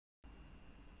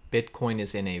Bitcoin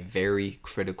is in a very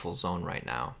critical zone right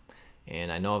now.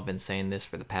 And I know I've been saying this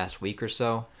for the past week or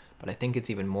so, but I think it's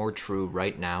even more true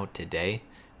right now, today,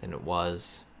 than it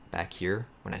was back here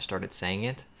when I started saying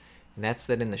it. And that's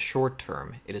that in the short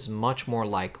term, it is much more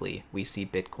likely we see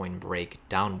Bitcoin break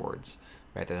downwards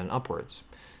rather than upwards.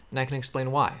 And I can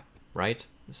explain why, right?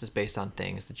 This is based on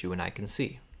things that you and I can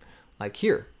see. Like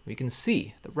here, we can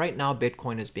see that right now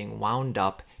Bitcoin is being wound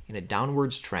up in a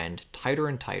downwards trend, tighter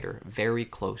and tighter, very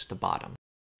close to bottom,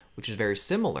 which is very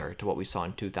similar to what we saw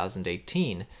in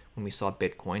 2018 when we saw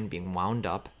Bitcoin being wound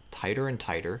up tighter and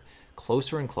tighter,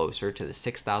 closer and closer to the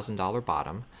 $6,000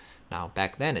 bottom. Now,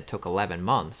 back then it took 11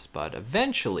 months, but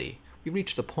eventually we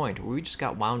reached a point where we just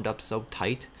got wound up so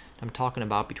tight. I'm talking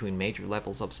about between major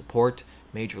levels of support,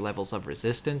 major levels of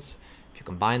resistance. If you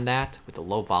combine that with the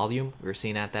low volume we were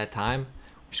seeing at that time,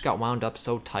 we just got wound up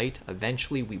so tight,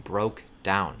 eventually we broke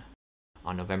down.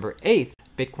 On November 8th,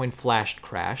 Bitcoin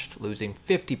crashed, losing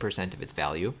 50% of its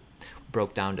value. We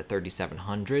broke down to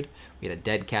 3,700. We had a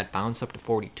dead cat bounce up to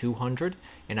 4,200.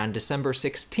 And on December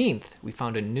 16th, we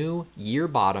found a new year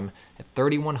bottom at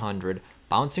 3,100,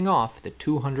 bouncing off the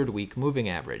 200-week moving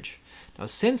average. Now,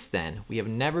 since then, we have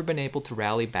never been able to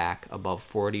rally back above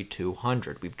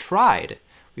 4,200. We've tried.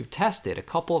 We've tested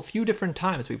a few different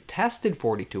times. We've tested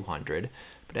 4,200,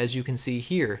 but as you can see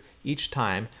here, each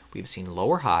time we've seen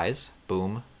lower highs,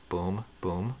 boom, boom,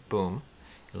 boom, boom,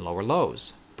 and lower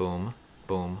lows, boom,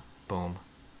 boom, boom,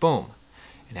 boom.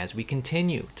 And as we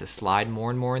continue to slide more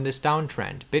and more in this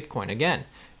downtrend, Bitcoin, again,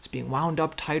 it's being wound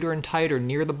up tighter and tighter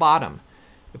near the bottom.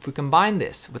 If we combine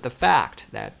this with the fact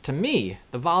that, to me,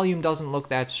 the volume doesn't look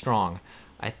that strong,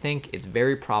 I think it's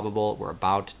very probable we're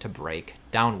about to break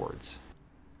downwards.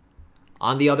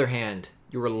 On the other hand,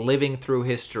 you are living through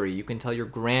history. You can tell your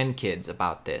grandkids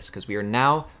about this because we are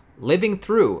now living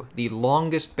through the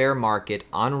longest bear market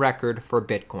on record for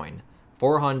Bitcoin,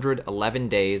 411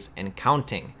 days and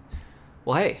counting.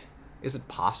 Well, hey, is it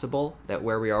possible that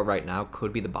where we are right now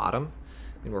could be the bottom?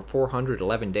 I mean, we're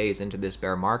 411 days into this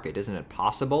bear market. Isn't it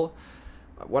possible?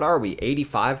 What are we,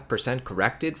 85%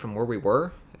 corrected from where we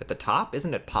were at the top?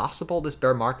 Isn't it possible this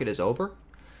bear market is over?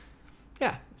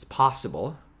 Yeah, it's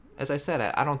possible. As I said,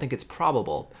 I don't think it's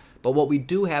probable, but what we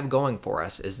do have going for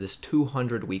us is this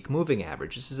 200-week moving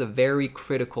average. This is a very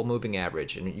critical moving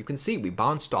average, and you can see we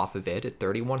bounced off of it at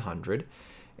 3,100,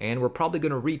 and we're probably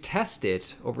going to retest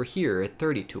it over here at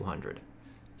 3,200.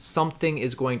 Something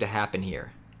is going to happen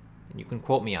here, and you can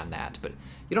quote me on that, but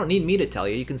you don't need me to tell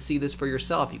you. You can see this for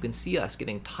yourself. You can see us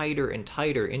getting tighter and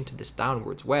tighter into this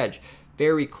downwards wedge,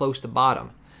 very close to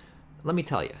bottom. Let me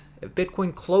tell you, if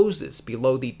Bitcoin closes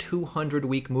below the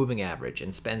 200-week moving average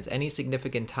and spends any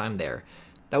significant time there,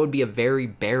 that would be a very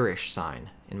bearish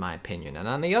sign, in my opinion. And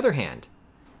on the other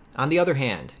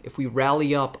hand, if we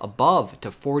rally up above to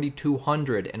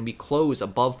 4,200 and we close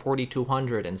above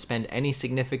 4,200 and spend any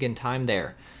significant time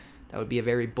there, that would be a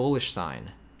very bullish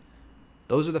sign.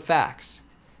 Those are the facts.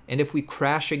 And if we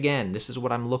crash again, this is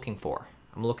what I'm looking for.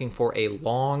 I'm looking for a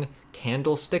long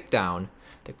candlestick down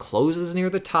that closes near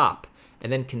the top,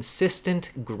 and then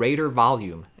consistent greater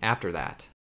volume after that.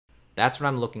 That's what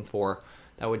I'm looking for.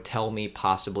 That would tell me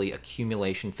possibly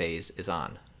accumulation phase is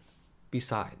on.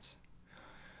 Besides,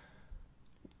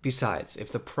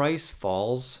 if the price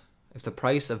falls, if the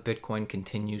price of Bitcoin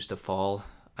continues to fall,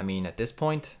 I mean, at this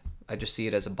point, I just see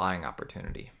it as a buying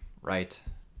opportunity, right?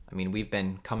 I mean, we've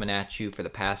been coming at you for the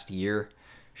past year,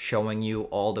 showing you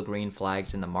all the green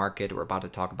flags in the market. We're about to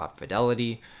talk about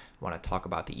Fidelity. I want to talk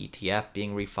about the ETF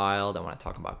being refiled. I want to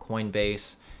talk about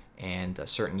Coinbase and a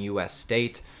certain US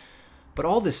state. But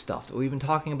all this stuff that we've been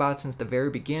talking about since the very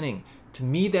beginning, to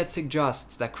me that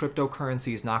suggests that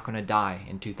cryptocurrency is not going to die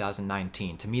in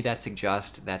 2019. To me that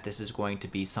suggests that this is going to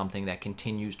be something that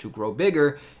continues to grow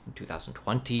bigger in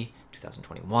 2020,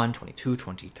 2021, 22,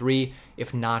 23,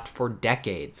 if not for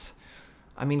decades.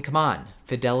 I mean, come on,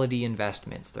 Fidelity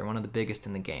Investments, they're one of the biggest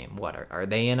in the game. What, are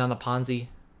they in on the Ponzi?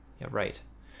 Yeah, right.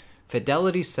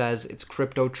 Fidelity says its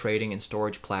crypto trading and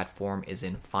storage platform is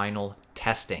in final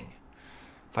testing.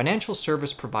 Financial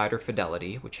service provider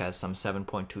Fidelity, which has some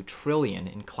 $7.2 trillion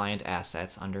in client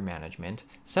assets under management,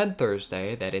 said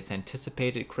Thursday that its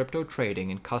anticipated crypto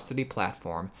trading and custody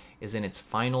platform is in its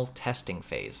final testing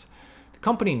phase. The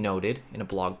company noted in a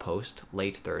blog post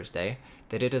late Thursday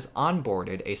that it has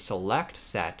onboarded a select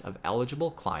set of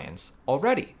eligible clients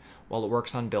already, while it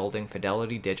works on building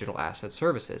Fidelity Digital Asset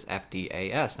Services,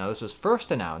 FDAS. Now, this was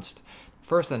first announced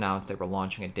they were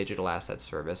launching a digital asset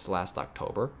service last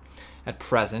October. At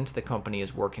present, the company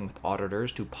is working with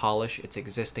auditors to polish its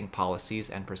existing policies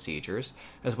and procedures,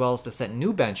 as well as to set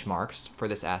new benchmarks for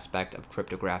this aspect of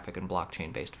cryptographic and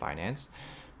blockchain-based finance.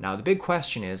 Now, the big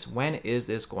question is, when is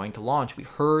this going to launch? We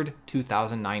heard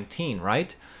 2019,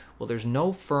 right? Well, there's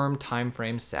no firm time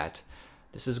frame set.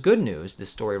 This is good news,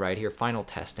 this story right here, final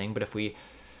testing. But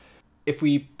if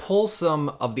we pull some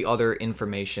of the other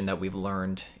information that we've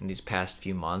learned in these past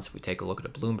few months, if we take a look at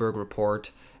a Bloomberg report,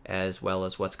 as well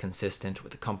as what's consistent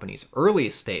with the company's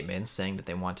earliest statements saying that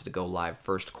they wanted to go live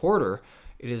first quarter,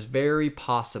 it is very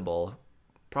possible,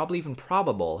 probably even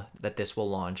probable, that this will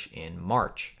launch in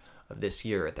March of this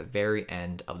year at the very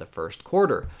end of the first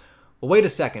quarter. Well, wait a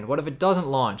second. What if it doesn't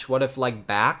launch? What if like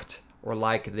Backed or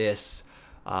like this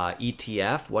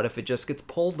ETF, what if it just gets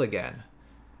pulled again?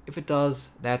 If it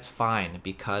does, that's fine,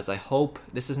 because I hope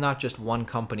this is not just one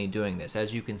company doing this.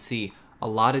 As you can see, a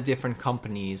lot of different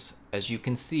companies, as you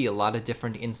can see, a lot of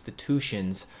different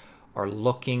institutions are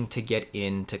looking to get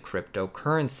into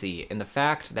cryptocurrency. And the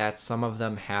fact that some of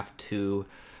them have to,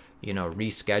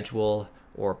 reschedule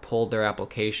or pull their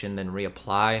application, then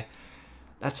reapply,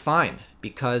 that's fine,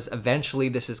 because eventually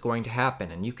this is going to happen.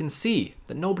 And you can see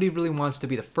that nobody really wants to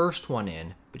be the first one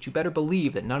in, but you better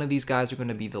believe that none of these guys are going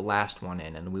to be the last one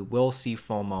in, and we will see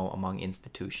FOMO among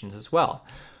institutions as well.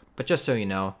 But just so you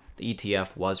know, the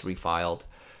ETF was refiled.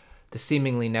 The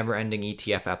seemingly never-ending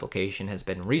ETF application has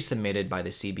been resubmitted by the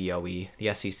CBOE.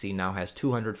 The SEC now has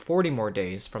 240 more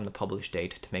days from the published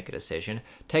date to make a decision,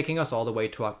 taking us all the way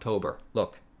to October.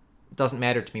 Look, it doesn't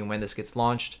matter to me when this gets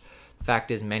launched. The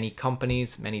fact is, many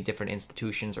companies, many different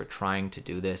institutions are trying to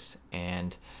do this,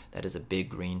 and that is a big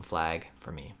green flag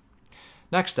for me.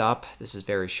 Next up, this is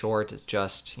very short. It's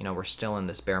just, we're still in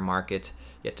this bear market.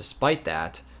 Yet despite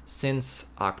that, since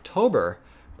October,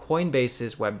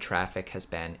 Coinbase's web traffic has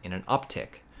been in an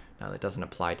uptick. Now, that doesn't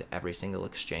apply to every single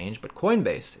exchange, but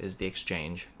Coinbase is the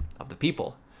exchange of the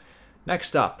people.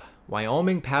 Next up,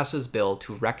 Wyoming passes bill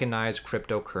to recognize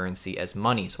cryptocurrency as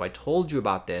money. So I told you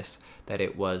about this, that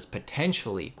it was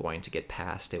potentially going to get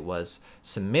passed. It was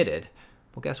submitted.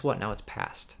 Well, guess what? Now it's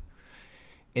passed.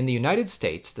 In the United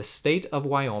States, the state of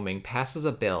Wyoming passes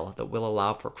a bill that will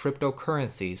allow for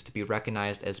cryptocurrencies to be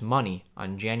recognized as money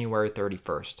on January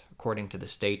 31st, according to the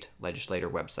state legislature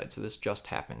website. So this just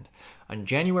happened. On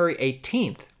January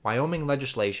 18th, Wyoming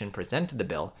legislation presented the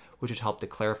bill, which would help to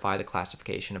clarify the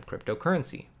classification of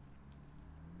cryptocurrency.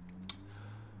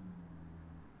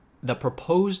 The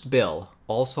proposed bill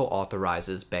also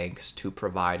authorizes banks to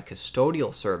provide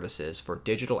custodial services for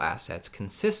digital assets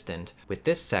consistent with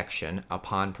this section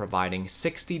upon providing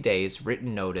 60 days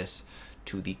written notice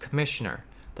to the commissioner.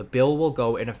 The bill will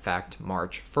go in effect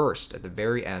March 1st at the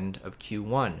very end of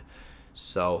Q1.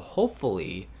 So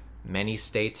hopefully many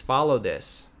states follow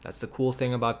this. That's the cool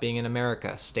thing about being in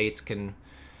America. States can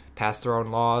pass their own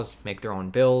laws, make their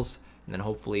own bills, and then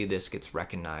hopefully this gets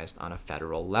recognized on a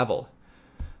federal level.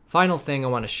 Final thing I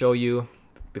want to show you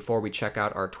before we check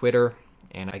out our Twitter,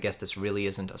 and I guess this really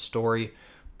isn't a story,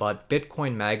 but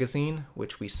Bitcoin Magazine,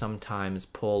 which we sometimes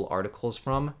pull articles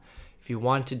from, if you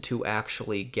wanted to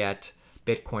actually get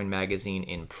Bitcoin Magazine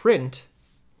in print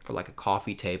for like a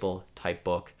coffee table type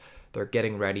book, they're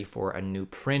getting ready for a new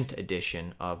print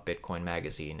edition of Bitcoin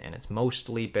Magazine, and it's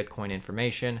mostly Bitcoin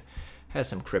information, has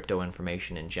some crypto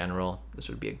information in general. This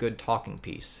would be a good talking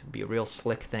piece. It'd be a real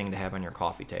slick thing to have on your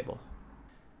coffee table.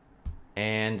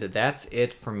 And that's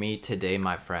it for me today,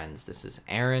 my friends. This is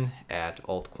Aaron at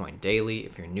Altcoin Daily.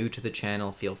 If you're new to the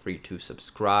channel, feel free to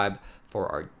subscribe for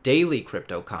our daily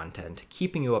crypto content,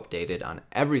 keeping you updated on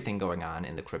everything going on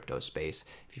in the crypto space.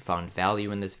 If you found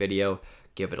value in this video,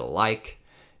 give it a like.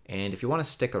 And if you want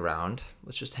to stick around,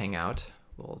 let's just hang out.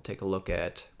 We'll take a look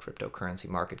at cryptocurrency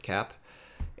market cap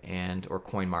or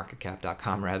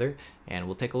coinmarketcap.com rather, and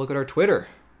we'll take a look at our Twitter.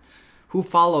 Who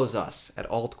follows us at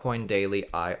Altcoin Daily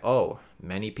IO?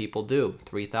 Many people do.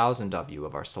 3,000 of you,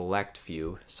 of our select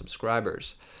few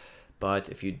subscribers. But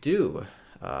if you do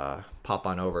pop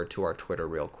on over to our Twitter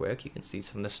real quick, you can see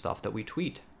some of the stuff that we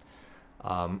tweet.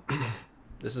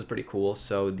 This is pretty cool.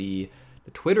 So the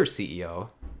Twitter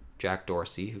CEO, Jack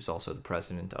Dorsey, who's also the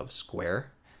president of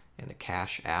Square and the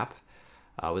Cash app,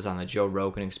 was on the Joe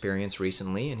Rogan Experience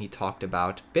recently, and he talked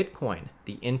about Bitcoin.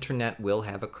 The internet will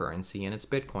have a currency, and it's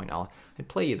Bitcoin. I'd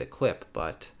play you the clip,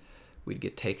 but we'd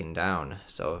get taken down.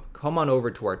 So come on over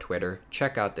to our Twitter,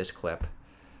 check out this clip.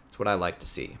 It's what I like to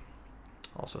see.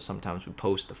 Also, sometimes we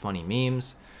post the funny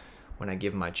memes. When I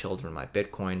give my children my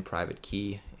Bitcoin private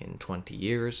key in 20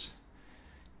 years,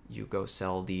 you go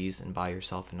sell these and buy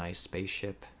yourself a nice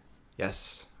spaceship.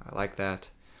 Yes, I like that.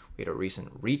 We had a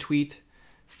recent retweet.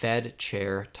 Fed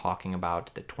chair talking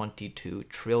about the 22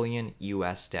 trillion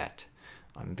US debt.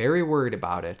 I'm very worried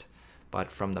about it,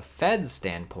 But from the Fed's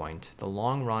standpoint, the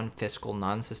long-run fiscal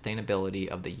non-sustainability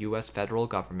of the U.S. federal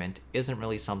government isn't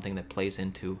really something that plays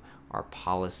into our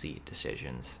policy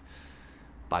decisions.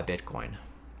 Buy Bitcoin.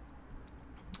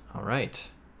 All right.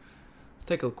 Let's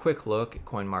take a quick look at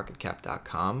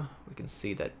coinmarketcap.com. We can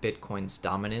see that Bitcoin's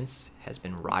dominance has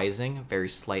been rising very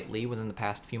slightly within the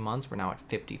past few months. We're now at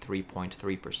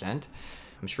 53.3%.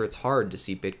 I'm sure it's hard to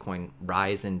see Bitcoin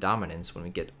rise in dominance when we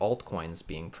get altcoins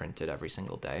being printed every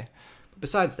single day. But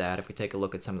besides that, if we take a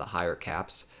look at some of the higher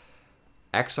caps,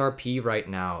 XRP right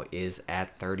now is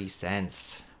at 30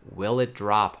 cents. Will it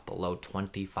drop below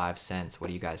 25 cents? What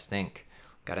do you guys think?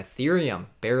 Got Ethereum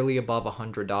barely above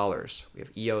 $100. We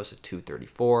have EOS at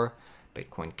 234.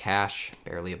 Bitcoin Cash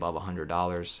barely above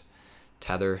 $100.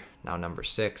 Tether now number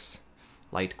 6.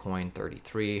 Litecoin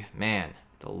 33. Man,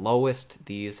 the lowest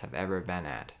these have ever been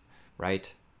at,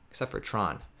 right? Except for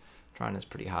Tron. Tron is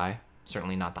pretty high.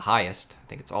 Certainly not the highest. I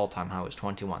think its all-time high was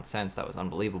 21 cents. That was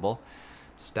unbelievable.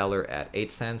 Stellar at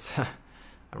 8 cents. I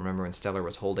remember when Stellar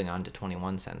was holding on to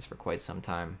 21 cents for quite some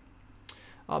time.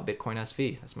 Oh, Bitcoin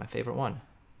SV. That's my favorite one.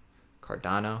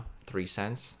 Cardano, 3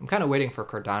 cents. I'm kind of waiting for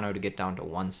Cardano to get down to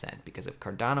 1 cent, because if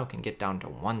Cardano can get down to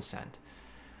 1 cent,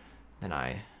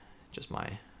 then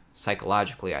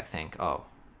psychologically I think, oh,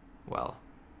 well,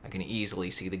 I can easily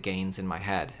see the gains in my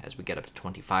head as we get up to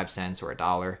 25 cents or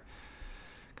 $1.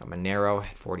 Got Monero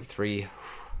at 43.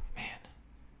 Man.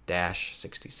 Dash,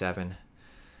 67.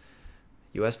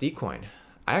 USD coin.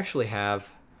 I actually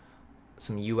have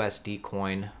some USD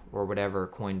coin, or whatever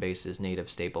Coinbase's native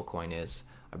stablecoin is.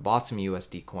 I bought some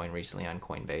USD coin recently on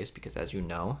Coinbase because, as you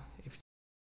know,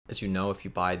 if you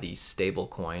buy the stable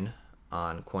coin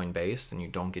on Coinbase, then you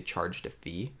don't get charged a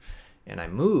fee. And I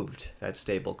moved that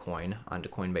stable coin onto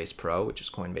Coinbase Pro, which is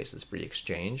Coinbase's free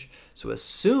exchange. So as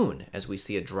soon as we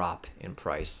see a drop in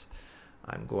price,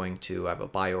 I'm going to have a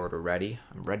buy order ready.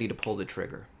 I'm ready to pull the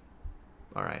trigger.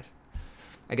 All right.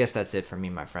 I guess that's it for me,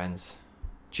 my friends.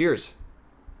 Cheers.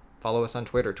 Follow us on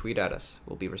Twitter. Tweet at us.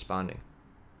 We'll be responding.